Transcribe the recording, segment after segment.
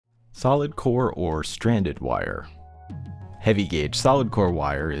Solid core or stranded wire. Heavy gauge solid core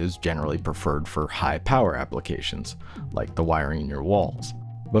wire is generally preferred for high power applications, like the wiring in your walls.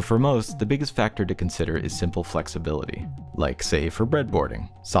 But for most, the biggest factor to consider is simple flexibility, like say for breadboarding.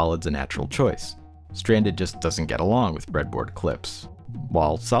 Solid's a natural choice. Stranded just doesn't get along with breadboard clips,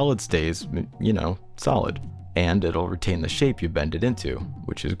 while solid stays, solid. And it'll retain the shape you bend it into,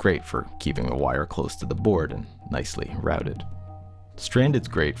 which is great for keeping the wire close to the board and nicely routed. Stranded's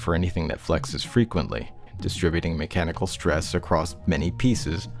great for anything that flexes frequently, distributing mechanical stress across many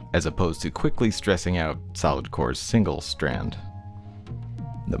pieces, as opposed to quickly stressing out solid core's single strand.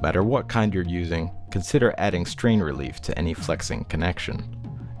 No matter what kind you're using, consider adding strain relief to any flexing connection.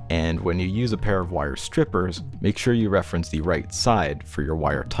 And when you use a pair of wire strippers, make sure you reference the right side for your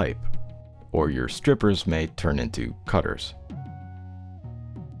wire type, or your strippers may turn into cutters.